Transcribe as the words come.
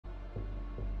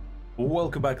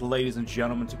Welcome back, ladies and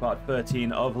gentlemen, to part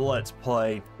 13 of Let's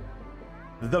Play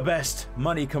The Best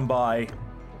Money Can Buy.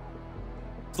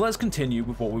 So let's continue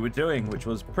with what we were doing, which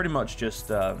was pretty much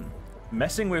just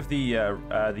messing with the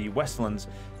Westerlands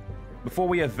before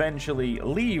we eventually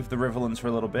leave the Riverlands for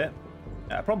a little bit.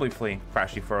 Probably flee,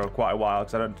 actually, for quite a while,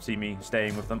 because I don't see me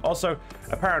staying with them. Also,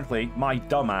 apparently, my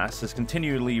dumbass has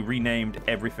continually renamed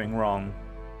everything wrong.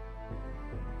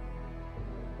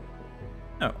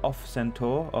 No, off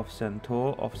centaur, off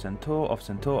centaur, off centaur, off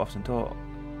centaur, off centaur.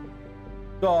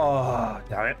 Oh,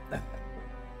 damn it.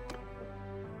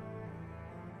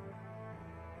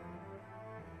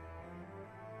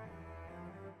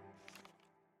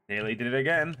 Nearly did it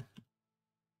again.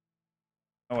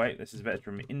 Oh wait, this is better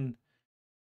from in.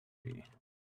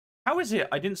 How is it?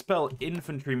 I didn't spell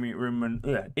infantryman.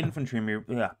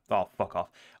 Oh, fuck off.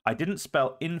 I didn't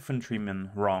spell infantryman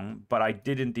wrong, but I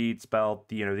did indeed spell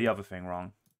the other thing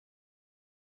wrong.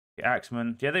 The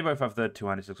axeman. Yeah, they both have the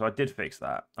two-handed, so I did fix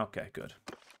that. Okay, good.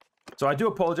 So I do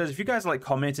apologize if you guys like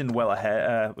commenting well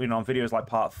ahead, on videos like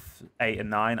part 8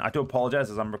 and 9. I do apologize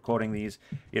as I'm recording these.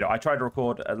 I try to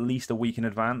record at least a week in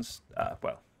advance.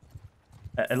 Well,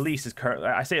 at least is current.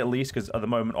 I say at least because at the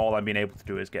moment all I'm being able to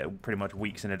do is get pretty much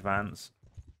weeks in advance.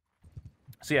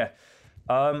 So yeah,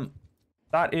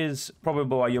 that is probably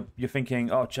why you're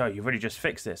thinking, oh Joe, you've already just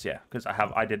fixed this. Yeah, because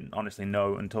I didn't honestly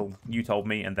know until you told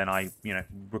me, and then I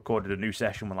recorded a new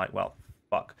session. We're like, well,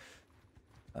 fuck.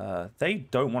 They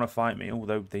don't want to fight me,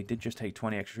 although they did just take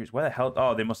 20 extra troops. Where the hell?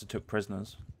 Oh, they must have took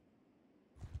prisoners.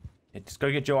 Yeah, just go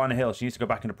get Joanna Hill. She needs to go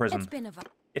back into prison.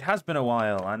 It has been a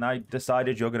while, and I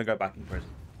decided you're going to go back in prison.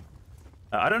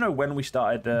 I don't know when we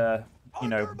started,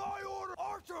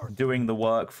 doing the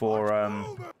work for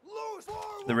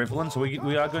the Riverlands, so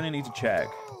we are going to need to check,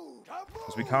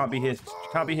 because we can't be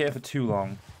here for too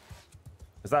long,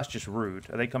 because that's just rude.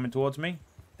 Are they coming towards me?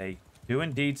 They do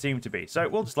indeed seem to be. So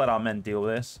we'll just let our men deal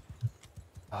with this.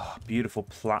 Oh, beautiful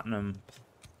platinum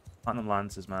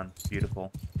lancers, man,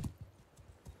 beautiful.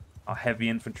 Our heavy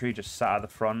infantry just sat at the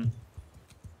front.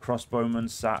 Crossbowmen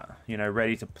sat,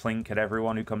 ready to plink at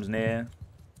everyone who comes near.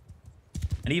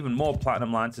 And even more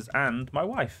platinum lancers, and my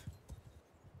wife,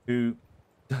 who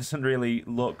doesn't really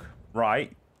look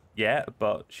right yet,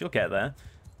 but she'll get there.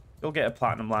 She'll get a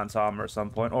platinum lance armor at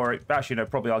some point, or actually, no,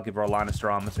 probably I'll give her a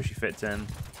Lannister armor so she fits in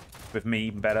with me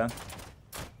even better.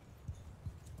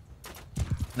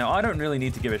 Now, I don't really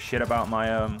need to give a shit about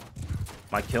my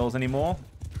my kills anymore.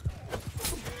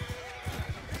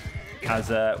 As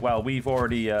well, we've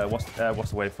already what's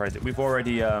the way to phrase it? We've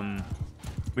already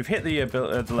we've hit the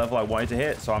level I wanted to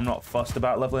hit, so I'm not fussed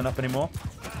about leveling up anymore.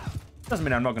 Doesn't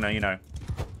mean I'm not gonna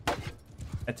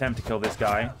attempt to kill this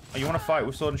guy. Oh, you want to fight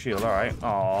with sword and shield? All right.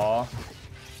 Aww.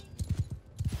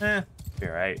 Be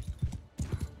alright.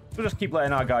 We'll just keep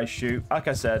letting our guys shoot. Like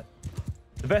I said,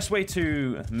 the best way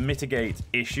to mitigate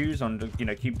issues on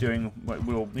keep doing what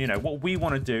we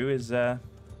want to do is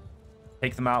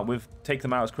take them out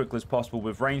as quickly as possible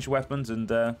with ranged weapons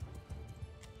and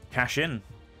cash in.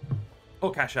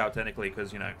 Or cash out, technically,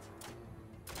 because,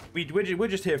 we're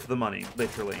just here for the money,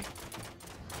 literally.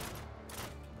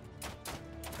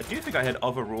 I do think I had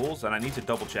other rules, and I need to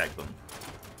double-check them.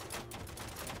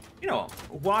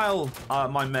 While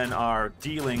my men are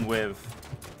dealing with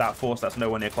that force that's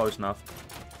nowhere near close enough,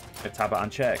 I tab out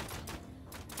and check.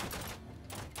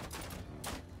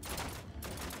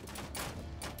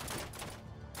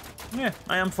 Yeah,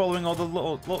 I am following all the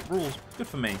little rules. Good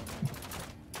for me.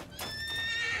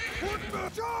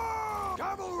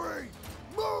 Cavalry!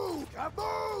 Move!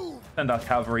 Move! Send our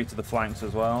cavalry to the flanks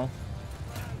as well.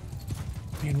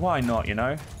 I mean, why not,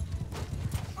 Arrows!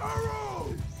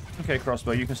 Okay,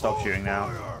 crossbow, you can stop shooting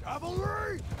now.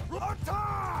 Cavalry!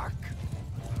 Attack!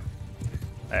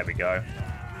 There we go.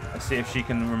 Let's see if she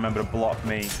can remember to block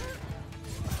me.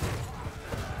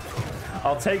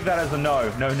 I'll take that as a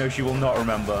no. No, she will not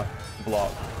remember to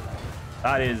block.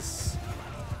 That is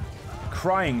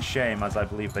crying shame, as I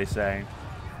believe they say.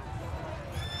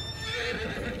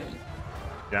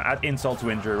 Yeah, add insult to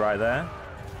injury right there.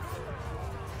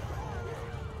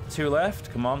 2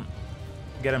 left. Come on.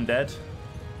 Get them dead.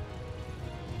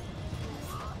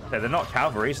 Okay, they're not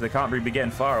cavalry, so they can't really be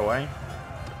getting far away.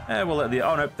 We'll let the...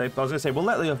 Oh, no. I was going to say, we'll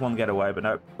let the other one get away, but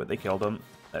no. But they killed them.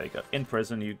 There you go. In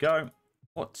prison you go.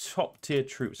 What top-tier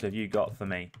troops have you got for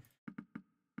me?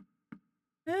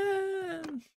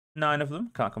 9 of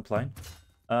them. Can't complain.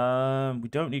 We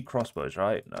don't need crossbows,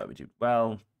 right? No, we do.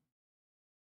 Well...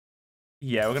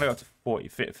 Yeah, we're going to go up to 40,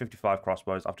 55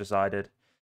 crossbows, I've decided.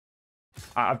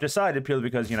 I've decided purely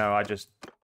because,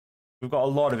 we've got a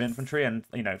lot of infantry and,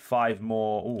 5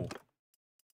 more... Ooh.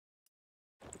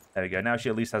 There we go. Now she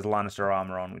at least has Lannister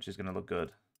armor on, which is going to look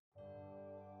good.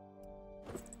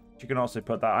 She can also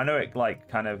put that. I know it like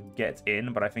kind of gets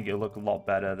in, but I think it'll look a lot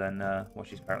better than what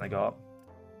she's currently got.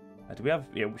 Do we have?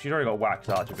 Yeah, she's already got wax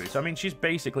archer boots. I mean, she's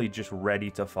basically just ready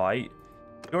to fight.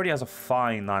 She already has a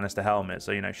fine Lannister helmet,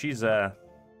 so you know she's on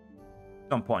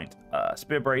point.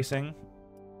 Spear bracing.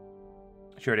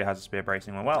 She already has a spear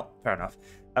bracing one. Well, fair enough.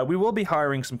 We will be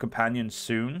hiring some companions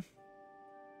soon,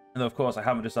 and of course, I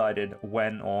haven't decided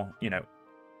when, or you know,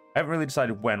 I haven't really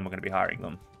decided when we're going to be hiring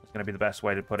them. It's going to be the best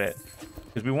way to put it,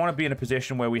 because we want to be in a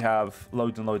position where we have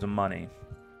loads and loads of money.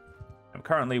 And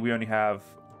currently, we only have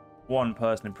one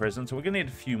person in prison, so we're going to need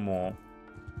a few more.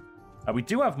 We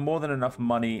do have more than enough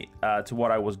money to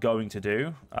what I was going to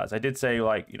do. As I did say,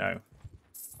 like, you know,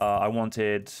 I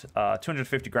wanted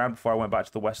 250 grand before I went back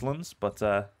to the Westerlands, but,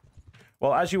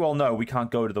 well, as you all know, we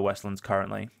can't go to the Westerlands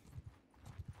currently.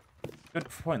 Good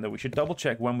point, though. We should double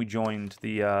check when we joined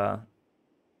the,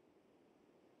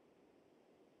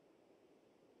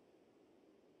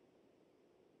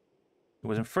 It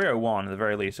was in 301 at the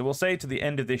very least. So we'll say to the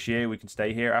end of this year we can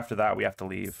stay here. After that, we have to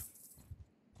leave.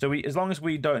 So as long as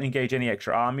we don't engage any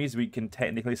extra armies, we can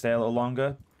technically stay a little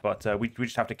longer. But we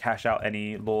just have to cash out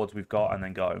any lords we've got and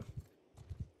then go.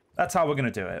 That's how we're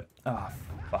going to do it. Oh,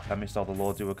 fuck. I missed all the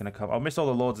lords who were going to come. I missed all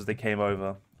the lords as they came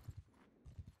over.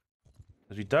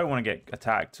 Because we don't want to get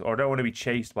attacked. Or don't want to be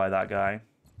chased by that guy.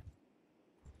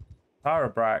 Tara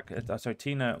Brack. Sorry,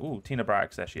 Tina. Ooh, Tina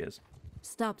Brax. There she is.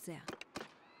 Stop there.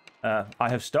 I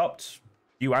have stopped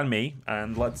you and me,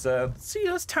 and let's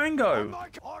tango.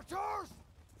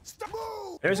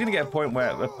 There's gonna get a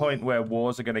point where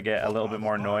wars are gonna get a little bit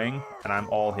more annoying, and I'm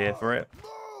all here for it.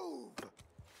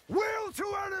 Wheel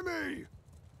to enemy.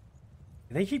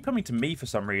 They keep coming to me for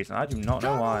some reason. I do not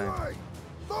know why.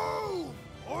 I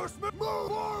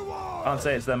can't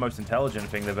say it's their most intelligent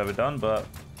thing they've ever done, but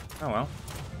oh well.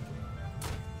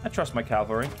 I trust my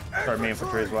cavalry. Sorry, me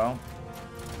infantry as well.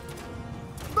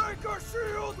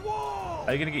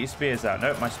 Are you going to get your spears out?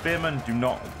 Nope, my spearmen do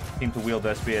not seem to wield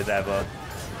their spears ever.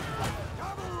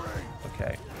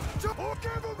 Okay.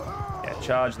 Yeah,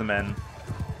 charge the men.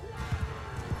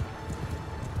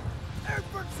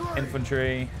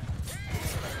 Infantry.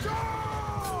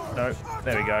 Nope,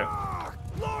 there we go.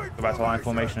 Go back to line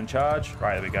formation and charge.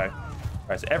 Right, there we go.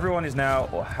 Right, so everyone is now,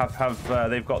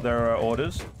 they've got their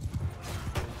orders.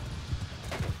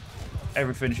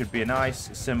 Everything should be a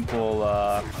nice, simple,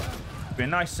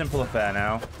 simple affair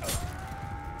now.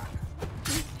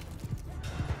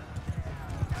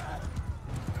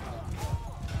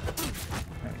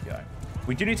 There we go.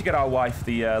 We do need to get our wife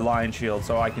the lion shield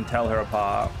so I can tell her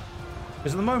apart.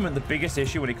 Because at the moment, the biggest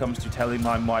issue when it comes to telling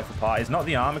my wife apart is not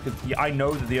the armor, because I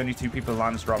know that the only two people in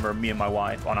Lannister armor are me and my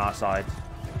wife on our side,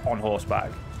 on horseback.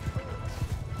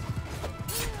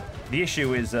 The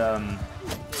issue is,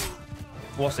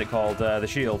 what's it called? The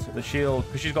shield. The shield,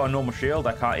 because she's got a normal shield,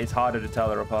 it's harder to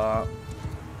tell her apart.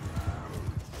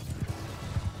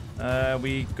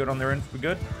 We good on their info? We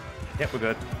good? Yep, we're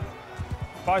good.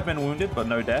 5 men wounded, but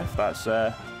no death. That's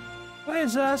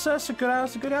that's a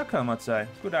good outcome, I'd say.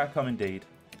 Good outcome indeed.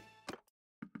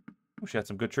 Oh, she had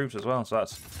some good troops as well, so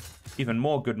that's even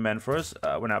more good men for us.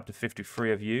 Went up to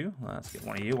 53 of you. Let's get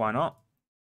one of you. Why not?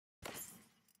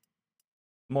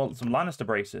 Some Lannister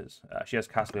braces. She has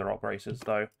Casterly Rock braces,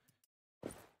 though.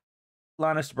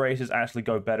 Lannister braces actually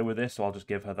go better with this, so I'll just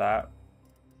give her that.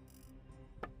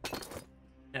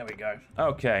 There we go.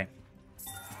 Okay.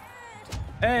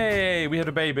 Hey, we had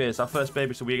a baby. It's our first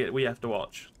baby, so we have to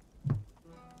watch.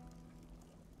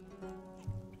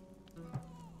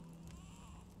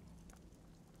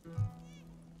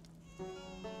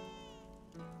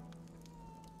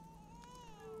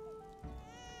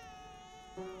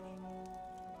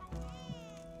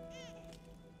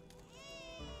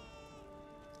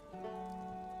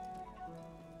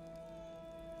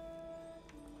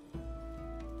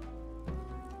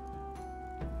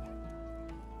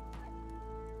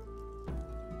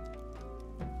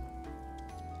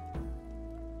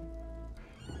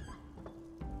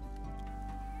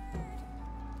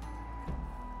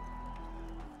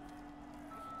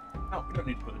 Oh, we don't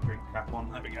need to put the drink cap on.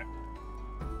 There we go.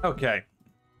 Okay.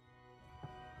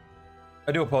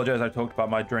 I do apologize I talked about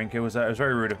my drink. It was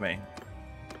very rude of me.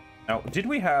 Now, did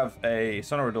we have a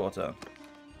son or a daughter?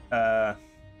 A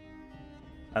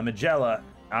Magella.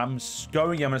 I'm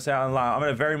going to say it out loud. I'm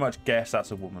going to very much guess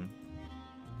that's a woman.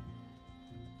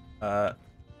 Hello,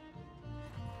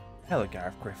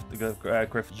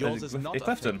 Gareth Yours is not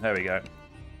Clifton. There we go.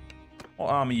 What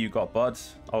army you got, bud?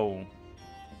 Oh.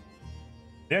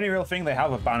 The only real thing they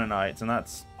have are Banner Knights, and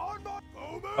that's...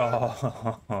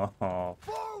 Oh.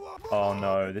 Oh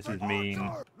no, this is mean.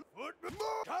 Forward!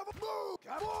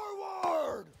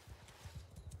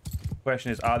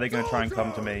 Question is, are they going to try and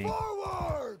come to me?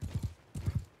 Forward!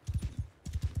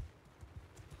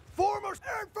 Form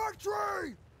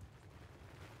infantry!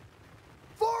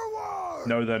 Forward!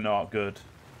 No, they're not. Good.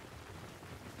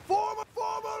 Form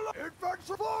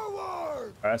infantry forward!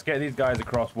 All right, let's get these guys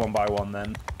across one by one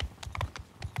then.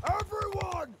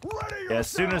 Everyone, ready Yeah, as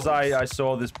soon as I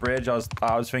saw this bridge, I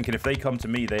was thinking if they come to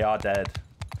me, they are dead.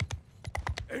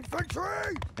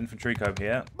 Infantry! Infantry come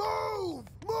here. Move!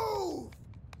 Move!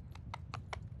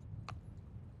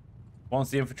 Once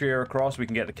the infantry are across, we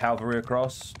can get the cavalry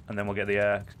across, and then we'll get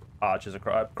the archers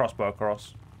across, crossbow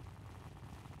across.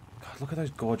 God, look at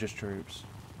those gorgeous troops.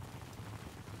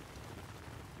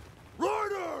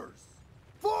 Riders!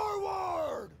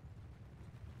 Forward!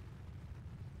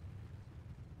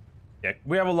 Yeah,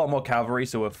 we have a lot more cavalry,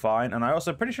 so we're fine. And I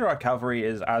also pretty sure our cavalry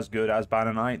is as good as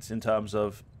Banner Knights in terms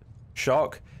of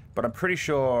shock, but I'm pretty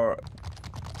sure...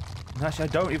 Actually, I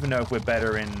don't even know if we're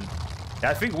better in... Yeah,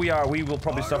 I think we are. We will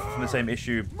probably suffer from the same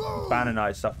issue Banner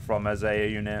Knights suffer from as a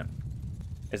unit.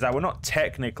 Is that we're not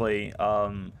technically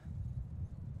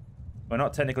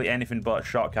anything but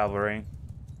shock cavalry.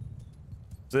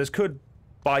 So this could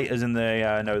bite us in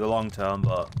the the long term,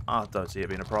 but I don't see it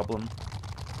being a problem.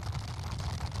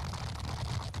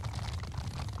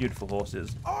 Beautiful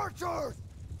horses. Archers!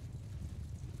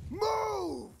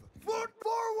 Move! Foot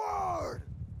forward!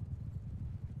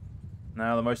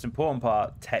 Now the most important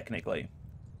part, technically,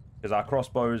 is our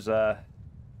crossbows. Our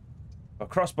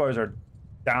crossbows are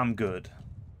damn good.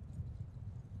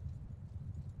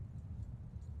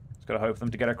 Just gotta hope for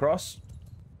them to get across.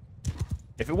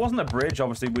 If it wasn't a bridge,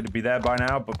 obviously we'd be there by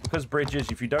now. But because bridges,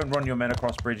 if you don't run your men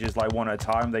across bridges like one at a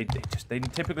time, they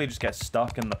typically just get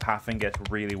stuck and the pathing gets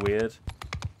really weird.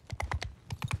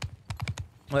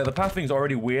 Like the pathing's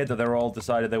already weird that they're all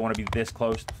decided they want to be this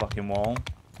close to the fucking wall.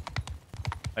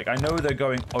 Like, I know they're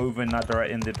going over in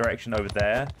the direction over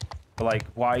there, but like,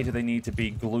 why do they need to be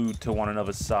glued to one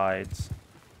another's sides?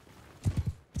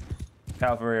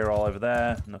 Cavalry are all over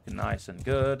there, looking nice and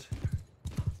good.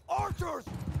 Archers!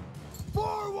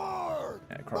 Forward!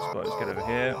 Yeah, crossbows get over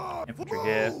here. Infantry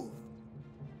here.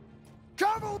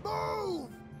 Cavalry move!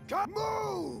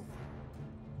 Move!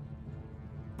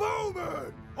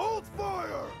 Bowman! Hold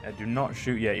fire! Yeah, do not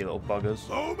shoot yet, you little buggers.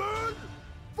 Bowman!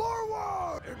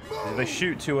 Forward! If they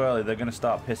shoot too early, they're going to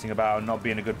start pissing about and not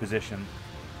be in a good position.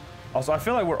 Also, I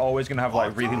feel like we're always going to have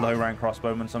like really low rank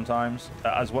crossbowmen sometimes.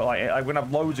 As well, like I'm going to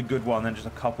have loads of good ones and just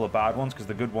a couple of bad ones because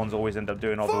the good ones always end up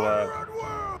doing all the work.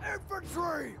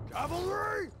 Infantry!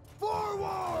 Cavalry!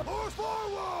 Forward! Horse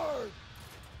forward!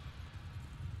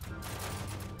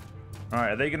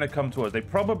 Alright, are they going to come to us? They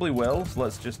probably will, so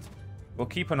we'll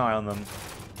keep an eye on them.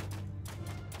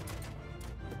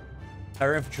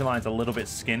 Our infantry line's a little bit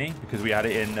skinny because we had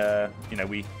it in,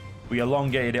 we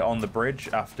elongated it on the bridge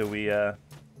after we,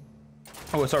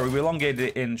 we elongated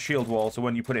it in shield wall, so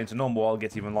when you put it into normal wall, it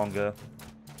gets even longer.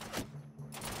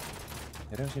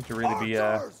 They don't seem to really be,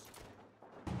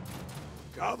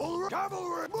 Cavalry,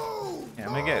 move! Yeah,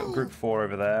 I'm gonna get group 4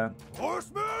 over there.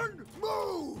 Horsemen,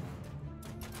 move!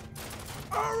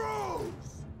 Arrows!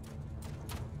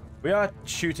 We are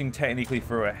shooting technically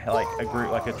through a group,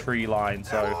 like a tree line,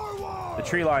 so the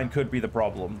tree line could be the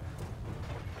problem.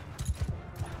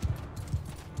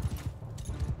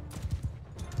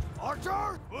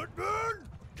 Archer, footmen,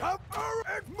 cavalry,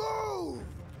 and move!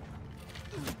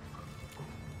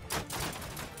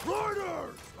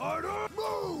 Riders,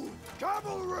 move!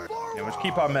 Cavalry, forward! Yeah, let's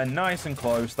keep our men nice and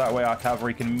close. That way our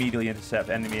cavalry can immediately intercept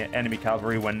enemy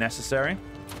cavalry when necessary.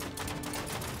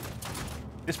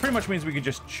 This pretty much means we could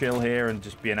just chill here and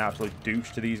just be an absolute douche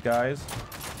to these guys.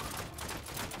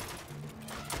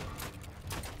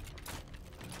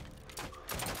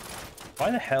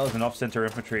 Why the hell is an off-center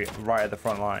infantry right at the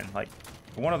front line? Like,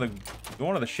 one of the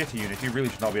shitty units, you really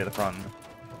should not be at the front.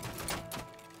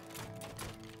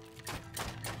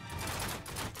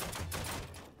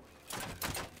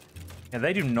 Yeah,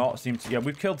 they do not seem to... Yeah,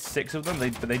 we've killed 6 of them,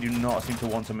 but they do not seem to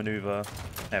want to maneuver.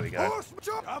 There we go.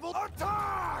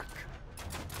 Attack!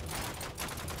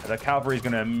 The cavalry is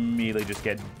going to immediately just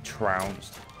get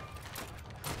trounced.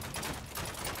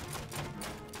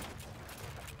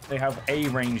 They have a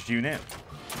ranged unit.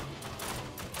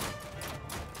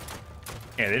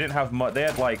 Yeah, they didn't have much. They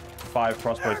had like 5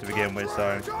 crossbows to begin with,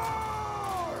 so...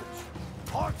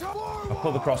 I'll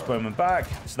pull the crossbowmen back,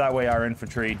 so that way our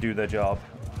infantry do their job.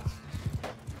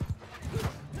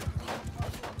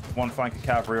 One flank of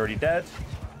cavalry already dead.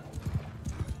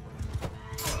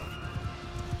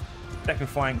 Second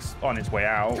flank's on its way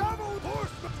out.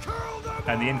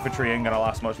 And the infantry ain't gonna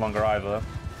last much longer either.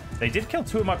 They did kill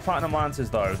 2 of my Platinum Lancers,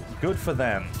 though. Good for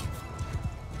them.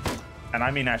 And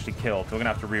I mean actually killed. We're gonna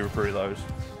have to re-recruit those.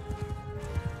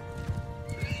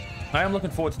 I am looking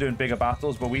forward to doing bigger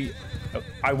battles, but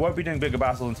I won't be doing bigger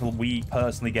battles until we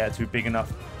personally get to a big enough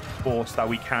force that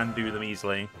we can do them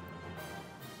easily.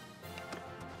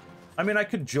 I mean, I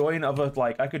could join other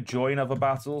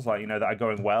battles, like, you know, that are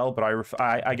going well, but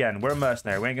again, we're a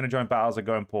mercenary. We ain't gonna join battles that are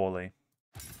going poorly.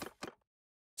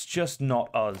 It's just not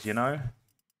us, you know?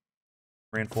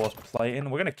 Reinforced plating.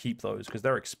 We're gonna keep those because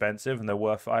they're expensive and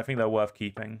I think they're worth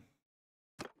keeping.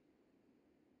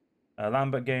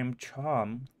 Lambert game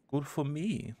charm. Good for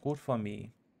me. Good for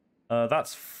me.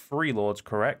 That's 3 lords,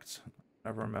 correct? I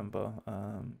never remember.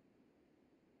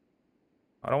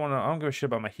 I don't give a shit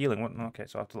about my healing. What? Okay,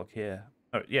 so I have to look here.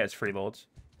 Oh, yeah, it's 3 lords.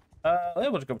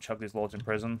 We'll just go chuck these lords in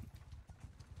prison.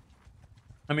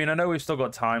 I mean, I know we've still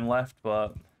got time left,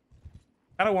 but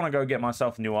I don't want to go get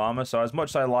myself new armor. So as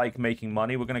much as I like making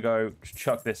money, we're gonna go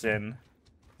chuck this in.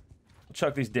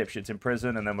 Chuck these dipshits in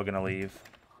prison, and then we're gonna leave.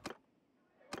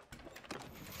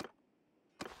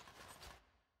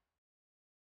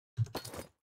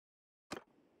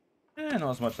 Not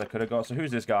as much as I could have got. So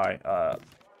who's this guy?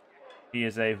 He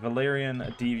is a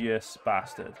Valyrian devious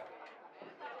bastard.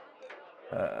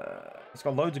 He's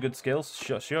got loads of good skills.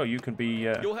 Sure, you can be...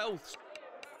 Your health.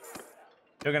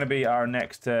 You're going to be our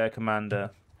next commander.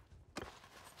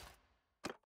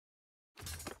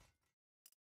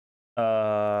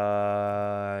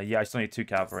 Yeah, I still need 2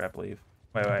 cavalry, I believe.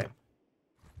 Wait.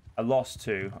 I lost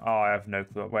 2. Oh, I have no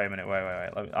clue. Wait a minute.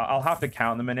 Wait. I'll have to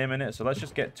count them in a minute. So let's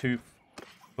just get 2...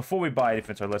 Before we buy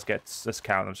anything, so let's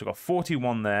count them. So we've got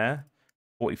 41 there.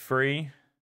 43.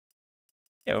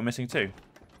 Yeah, we're missing 2.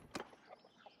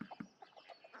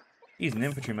 He's an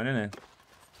infantryman, isn't he?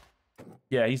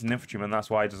 Yeah, he's an infantryman. That's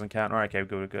why he doesn't count. All right, okay,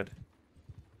 good.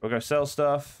 We'll go sell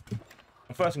stuff.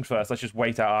 First things first, let's just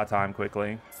wait out our time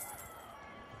quickly.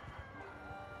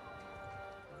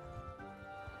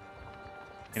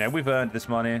 You know, we've earned this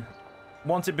money.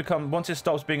 Once it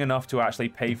stops being enough to actually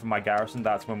pay for my garrison,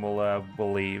 that's when we'll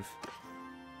leave.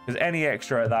 Because any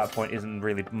extra at that point doesn't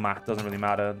really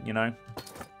matter, you know.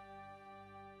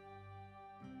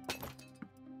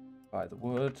 Buy the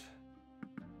wood.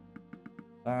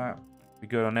 That be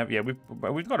good on every. Yeah,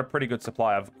 we've got a pretty good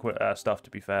supply of stuff,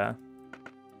 to be fair.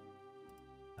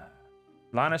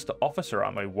 Lannister officer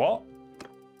armor. What?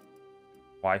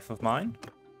 Wife of mine.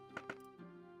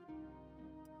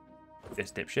 This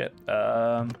dipshit.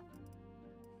 I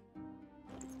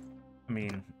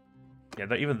mean,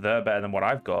 yeah, even they're better than what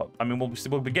I've got. I mean,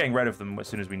 we'll be getting rid of them as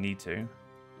soon as we need to.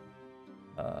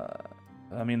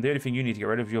 I mean, the only thing you need to get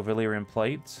rid of is your Valyrian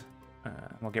plates.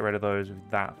 We'll get rid of those with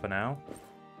that for now.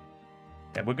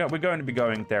 Yeah, we're going to be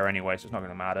going there anyway, so it's not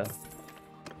going to matter.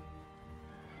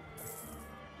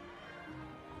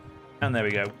 And there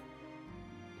we go.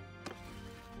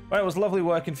 Well, it was lovely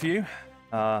working for you.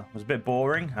 It was a bit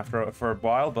boring for a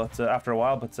while, but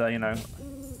you know,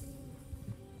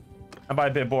 and by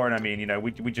a bit boring I mean, you know,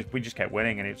 we just kept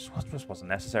winning, and it just wasn't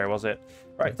necessary, was it?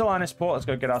 Right, to Lannisport. Let's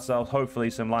go get ourselves hopefully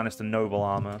some Lannister noble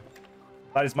armor.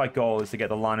 That is my goal, is to get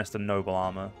the Lannister noble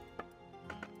armor.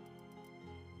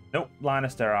 Nope,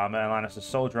 Lannister armor and Lannister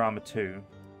soldier armor too.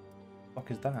 What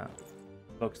the fuck is that?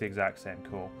 Looks the exact same.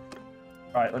 Cool.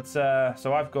 Right, let's.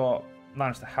 So I've got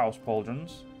Lannister house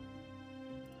pauldrons.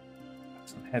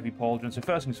 Some heavy pauldrons. So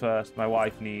first things first, my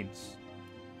wife needs...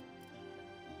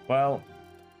 Well,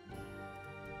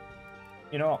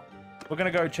 you know what? We're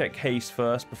gonna go check case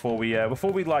first before we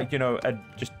like, you know,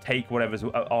 just take whatever's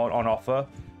on offer.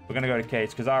 We're gonna go to case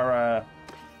because our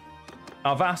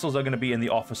vassals are gonna be in the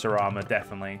officer armor,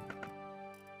 definitely.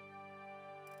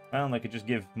 Well, they could just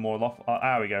give more.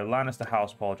 There we go. Lannister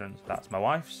house pauldrons. That's my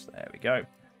wife's. There we go.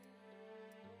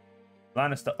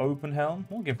 Lannister open helm.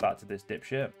 We'll give that to this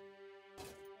dipshit.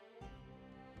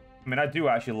 I mean, I do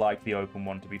actually like the open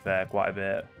one, to be fair, quite a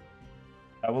bit.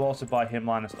 I will also buy him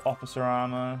Lannister officer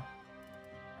armor.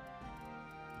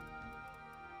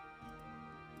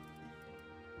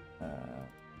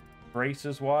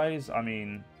 Bracers-wise, I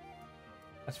mean,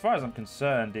 as far as I'm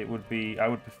concerned, I would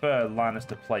prefer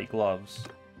Lannister plate gloves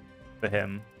for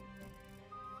him.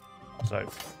 So,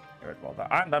 get rid of all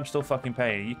that. And I'm still fucking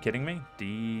paying. Are you kidding me?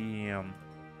 Damn.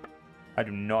 I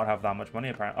do not have that much money,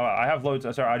 apparently. Oh, I have loads.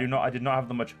 Sorry, I did not have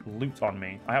that much loot on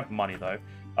me. I have money, though.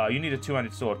 You need a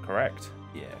two-handed sword, correct?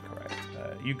 Yeah, correct.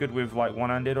 You good with, like,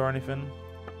 one-handed or anything?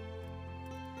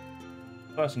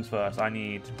 First things first,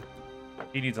 he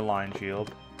needs a lion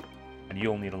shield. And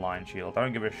you'll need a lion shield. I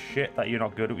don't give a shit that you're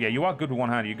not good. Yeah, you are good with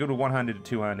one-handed. You're good with one-handed and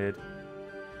two-handed.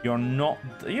 You're not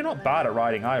bad at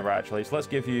riding either, actually. So let's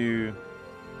give you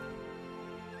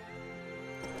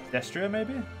Destria,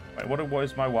 maybe? Wait, what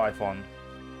is my wife on?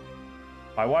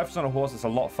 My wife's on a horse that's a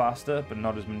lot faster, but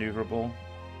not as maneuverable.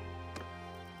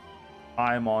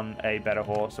 I'm on a better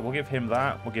horse, so we'll give him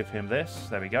that. We'll give him this.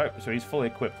 There we go. So he's fully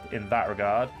equipped in that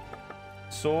regard.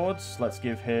 Swords, let's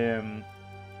give him...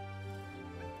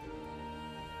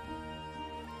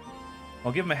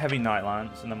 I'll give him a heavy knight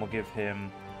lance, and then we'll give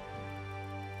him...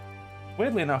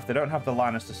 Weirdly enough, they don't have the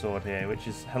Lannister sword here, which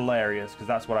is hilarious, because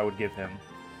that's what I would give him.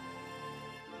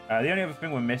 The only other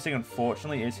thing we're missing,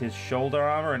 unfortunately, is his shoulder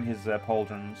armor and his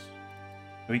pauldrons.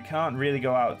 So he can't really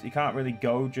go out. He can't really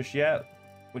go just yet,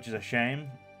 which is a shame.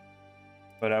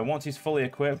 But once he's fully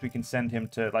equipped, we can send him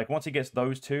to... Like, once he gets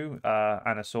those two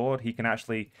and a sword, he can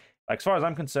actually... Like, as far as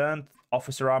I'm concerned,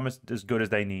 officer armor's as good as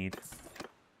they need.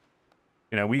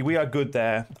 You know, we are good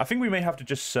there. I think we may have to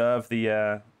just serve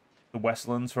the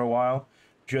Westerlands for a while,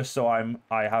 just so I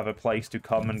have a place to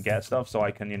come and get stuff, so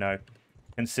I can, you know,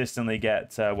 consistently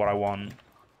get what I want.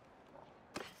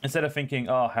 Instead of thinking,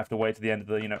 oh, I have to wait to the end of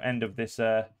the, you know, end of this,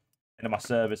 end of my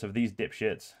service of these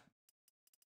dipshits.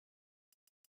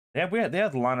 They have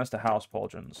Lannister house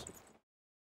pauldrons.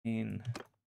 I mean,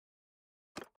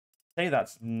 say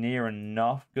that's near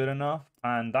enough, good enough.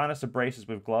 And Lannister braces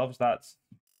with gloves, that's...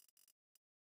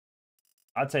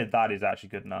 I'd say that is actually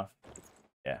good enough.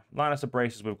 Yeah, Lannister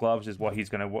braces with gloves is what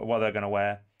they're gonna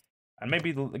wear. And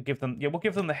maybe give them... Yeah, we'll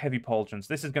give them the heavy pauldrons.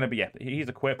 This is gonna be... Yeah, he's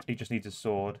equipped, he just needs his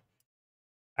sword.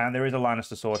 And there is a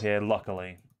Lannister sword here,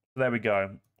 luckily. So there we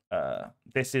go.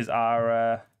 This is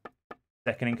our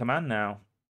second in command now.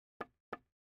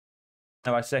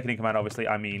 Now, by second in command, obviously,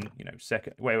 I mean, you know,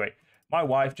 second... Wait. My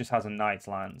wife just has a knight's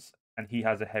lance, and he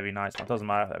has a heavy knight's lance. Doesn't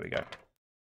matter. There we go.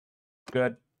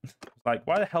 Good. Like,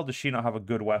 why the hell does she not have a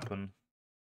good weapon?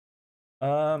 You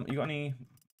got any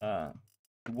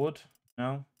wood?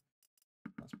 No?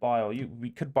 Let's buy all...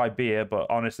 We could buy beer, but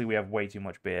honestly, we have way too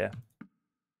much beer.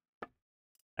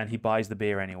 And he buys the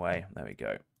beer anyway. There we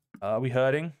go. Are we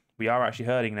herding? We are actually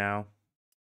herding now.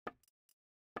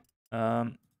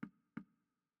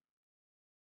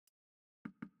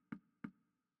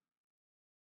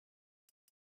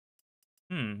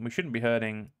 We shouldn't be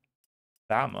hurting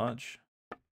that much.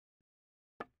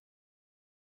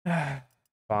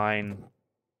 Fine.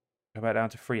 Go back down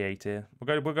to 380.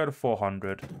 We'll go to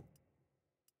 400.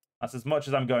 That's as much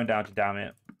as I'm going down to, damn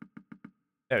it.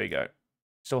 There we go.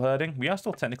 Still herding? We are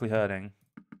still technically herding.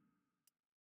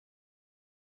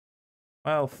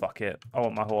 Well, fuck it. I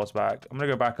want my horse back. I'm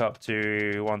gonna go back up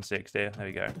to 160. There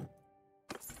we go.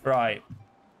 Right.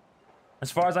 As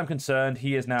far as I'm concerned,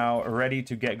 he is now ready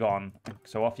to get gone.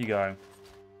 So off you go.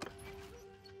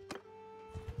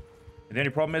 The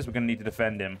only problem is we're going to need to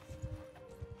defend him.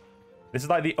 This is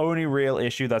like the only real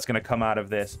issue that's going to come out of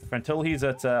this. Until he's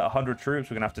at 100 troops,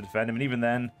 we're going to have to defend him. And even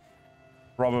then,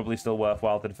 probably still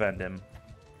worthwhile to defend him.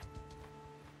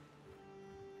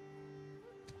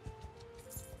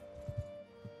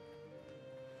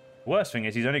 Worst thing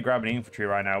is he's only grabbing infantry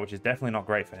right now, which is definitely not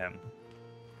great for him.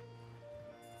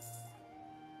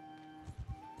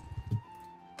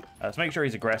 Let's make sure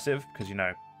he's aggressive, because, you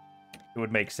know, it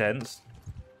would make sense.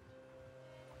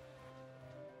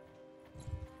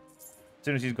 As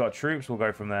soon as he's got troops, we'll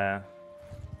go from there.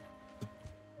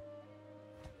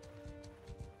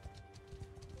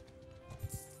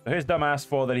 So his dumbass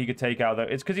thought that he could take out...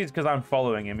 It's because I'm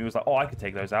following him. He was like, oh, I could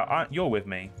take those out. You're with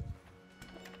me.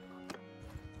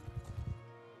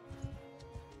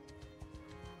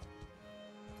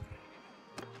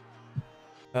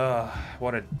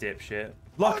 What a dipshit.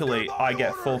 Luckily, I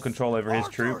get full control over his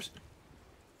troops.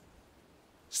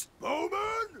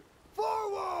 Bowman,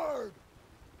 forward!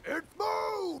 It's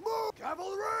move! Move!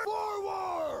 Cavalry,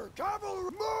 forward! Cavalry,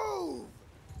 move!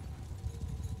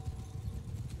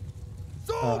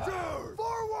 Soldiers,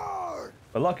 forward!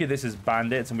 But lucky this is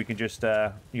bandits, and we can just,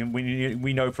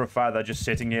 we know for a fact that just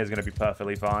sitting here is going to be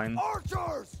perfectly fine.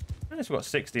 Archers! At least we've got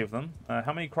 60 of them.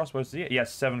 How many crossbows does he get? He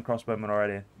has 7 crossbowmen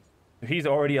already. He's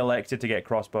already elected to get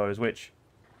crossbows, which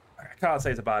I can't say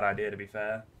it's a bad idea, to be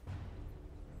fair.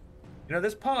 You know,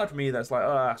 there's part of me that's like,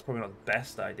 oh, that's probably not the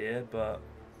best idea, but...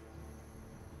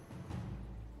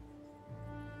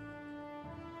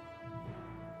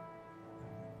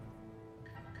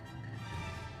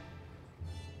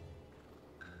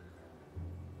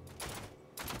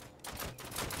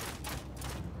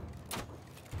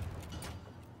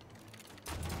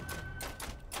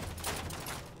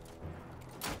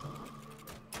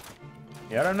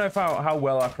 Yeah, I don't know how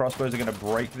well our crossbows are going to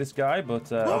break this guy, but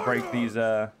I'll break these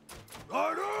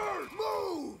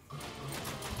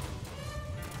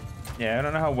Yeah, I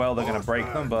don't know how well they're going to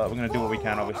break them, but we're going to do what we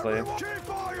can, obviously. Keep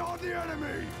eye on the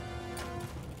enemy.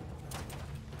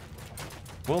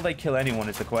 Will they kill anyone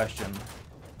is the question.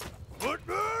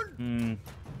 Footmen.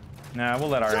 Nah, we'll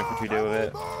let our infantry deal with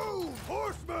it. Move!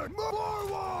 Horsemen, move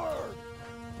forward!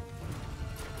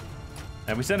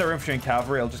 And if we send our infantry and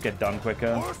cavalry, it'll just get done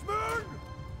quicker. Horsemen,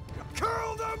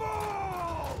 kill them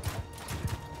all!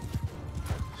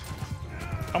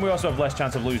 And we also have less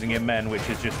chance of losing in men, which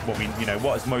is just what we,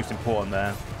 what is most important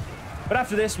there. But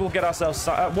after this, we'll get ourselves,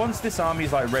 once this army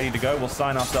is like ready to go, we'll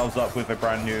sign ourselves up with a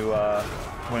brand new,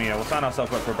 we'll sign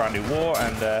ourselves up for a brand new war,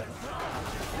 and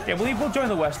yeah, we'll join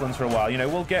the Westerlands for a while.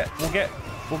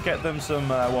 We'll get them some,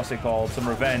 what's it called, some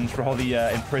revenge for all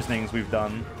the imprisonings we've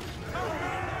done.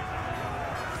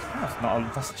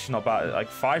 That's actually not bad. Like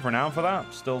 5 renown for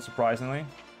that, still surprisingly.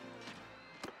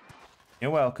 You're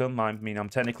welcome. I mean, I'm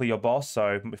technically your boss,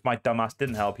 so if my dumbass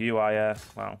didn't help you,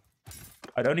 well,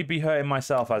 I'd only be hurting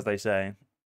myself, as they say.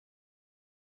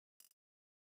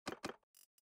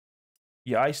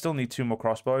 Yeah, I still need 2 more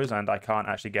crossbows, and I can't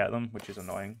actually get them, which is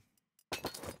annoying.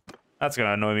 That's going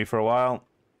to annoy me for a while.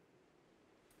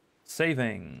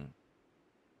 Saving.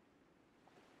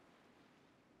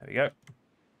 There we go.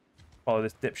 Follow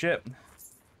this dipshit.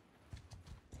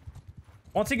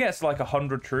 Once he gets to like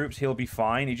 100 troops, he'll be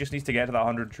fine. He just needs to get to that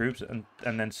 100 troops and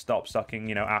then stop sucking,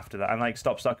 after that. And like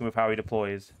stop sucking with how he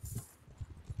deploys.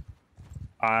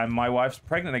 My wife's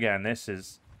pregnant again. This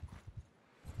is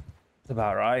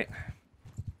about right.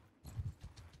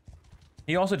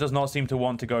 He also does not seem to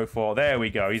want to go for... There we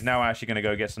go. He's now actually going to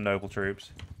go get some noble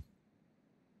troops.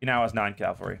 He now has 9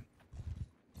 cavalry.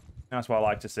 That's what I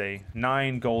like to see.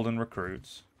 9 golden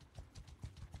recruits.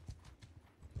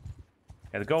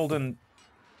 Yeah, the golden...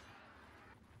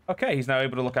 Okay, he's now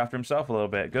able to look after himself a little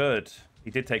bit. Good. He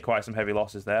did take quite some heavy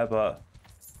losses there, but...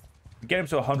 Get him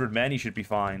to 100 men, he should be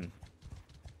fine.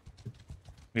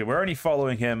 Yeah, we're only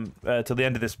following him till the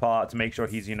end of this part to make sure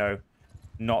he's,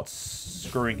 not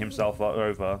screwing himself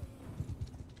over.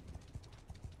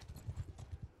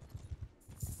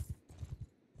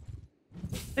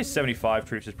 I think 75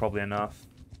 troops is probably enough.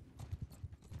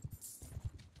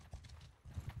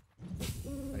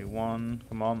 21,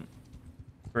 come on.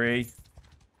 3.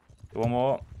 Do 1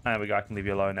 more. There we go, I can leave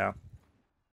you alone now.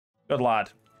 Good lad.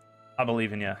 I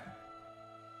believe in you.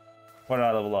 What did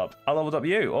I level up? I leveled up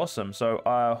you. Awesome. So,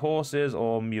 horses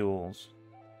or mules?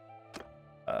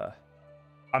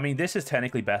 I mean, this is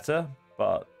technically better,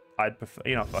 but I'd prefer...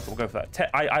 fuck it, we'll go for that.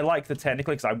 I like the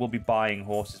technically because I will be buying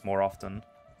horses more often.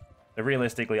 So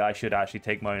realistically, I should actually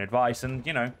take my own advice and,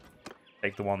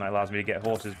 take the one that allows me to get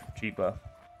horses cheaper.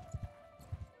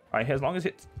 Alright, as long as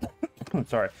it's...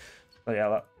 Sorry. But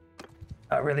yeah,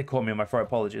 that really caught me on my throat.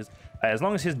 Apologies. As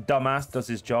long as his dumbass does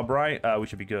his job right, we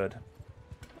should be good.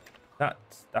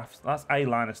 That's a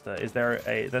Lannister. Is there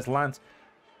a... There's Lance...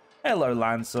 Hello,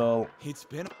 Lancel. It's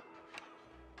been...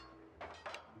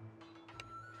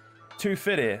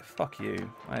 250. Fuck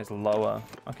you. That is lower.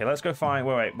 Okay, let's go find...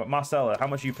 Wait. But Marcella, how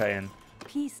much are you paying?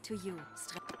 Peace to you.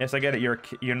 Yes, I get it.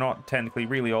 You're not technically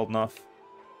really old enough.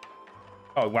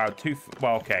 Oh, wow.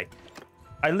 Well, okay.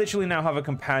 I literally now have a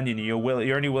companion.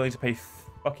 You're only willing to pay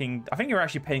fucking... I think you're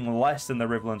actually paying less than the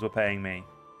Riverlands were paying me.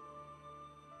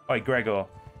 Wait, Gregor.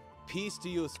 Peace to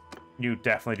you. You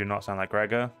definitely do not sound like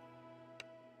Gregor.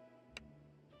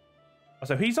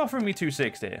 So he's offering me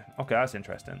 260. Okay, that's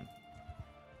interesting.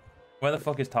 Where the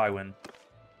fuck is Tywin?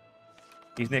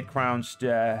 He's near Crown's...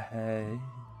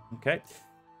 okay.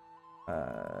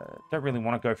 Don't really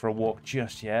want to go for a walk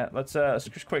just yet. Let's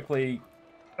just quickly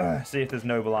see if there's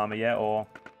noble armor yet, or...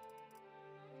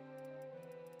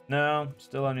 No,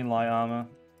 still only light armor.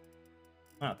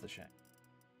 That's a shame.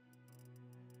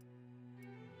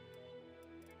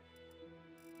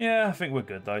 Yeah, I think we're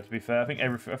good though, to be fair. I think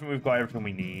we've got everything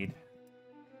we need.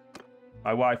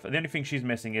 My wife, the only thing she's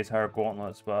missing is her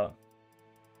gauntlets, but...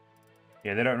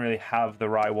 Yeah, they don't really have the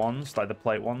right ones, like the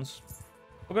plate ones.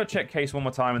 We'll go check case one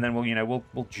more time, and then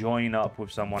we'll join up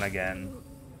with someone again.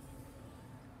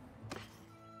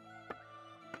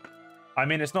 I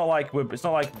mean, it's not like we're breaking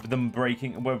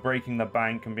the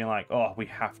bank and being like, oh, we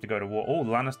have to go to war. Oh,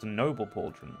 Lannister noble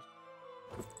pauldrons.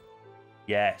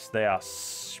 Yes, they are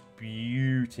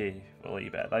beautifully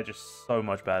better. They're just so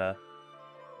much better.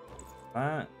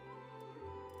 That.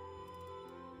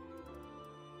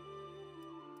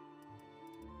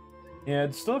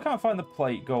 Yeah, still can't find the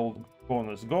plate gold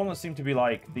gauntlets. The gauntlets seem to be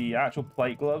like, the actual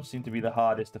plate gloves seem to be the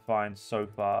hardest to find so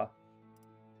far.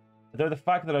 Though the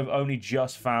fact that I've only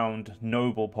just found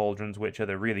noble pauldrons, which are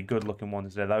the really good looking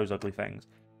ones, they're those ugly things.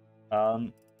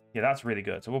 Yeah, that's really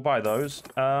good. So we'll buy those.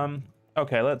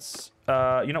 Okay, let's,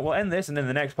 you know, we'll end this, and then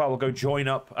the next part we'll go join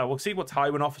up. We'll see what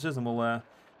Tywin offers us, and we'll, if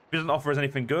he doesn't offer us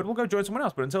anything good, we'll go join someone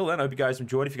else. But until then, I hope you guys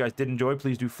enjoyed. If you guys did enjoy,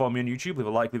 please do follow me on YouTube. Leave a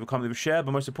like, leave a comment, leave a share.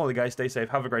 But most importantly, guys, stay safe.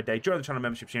 Have a great day. Join the channel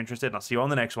membership if you're interested, and I'll see you on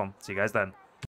the next one. See you guys then.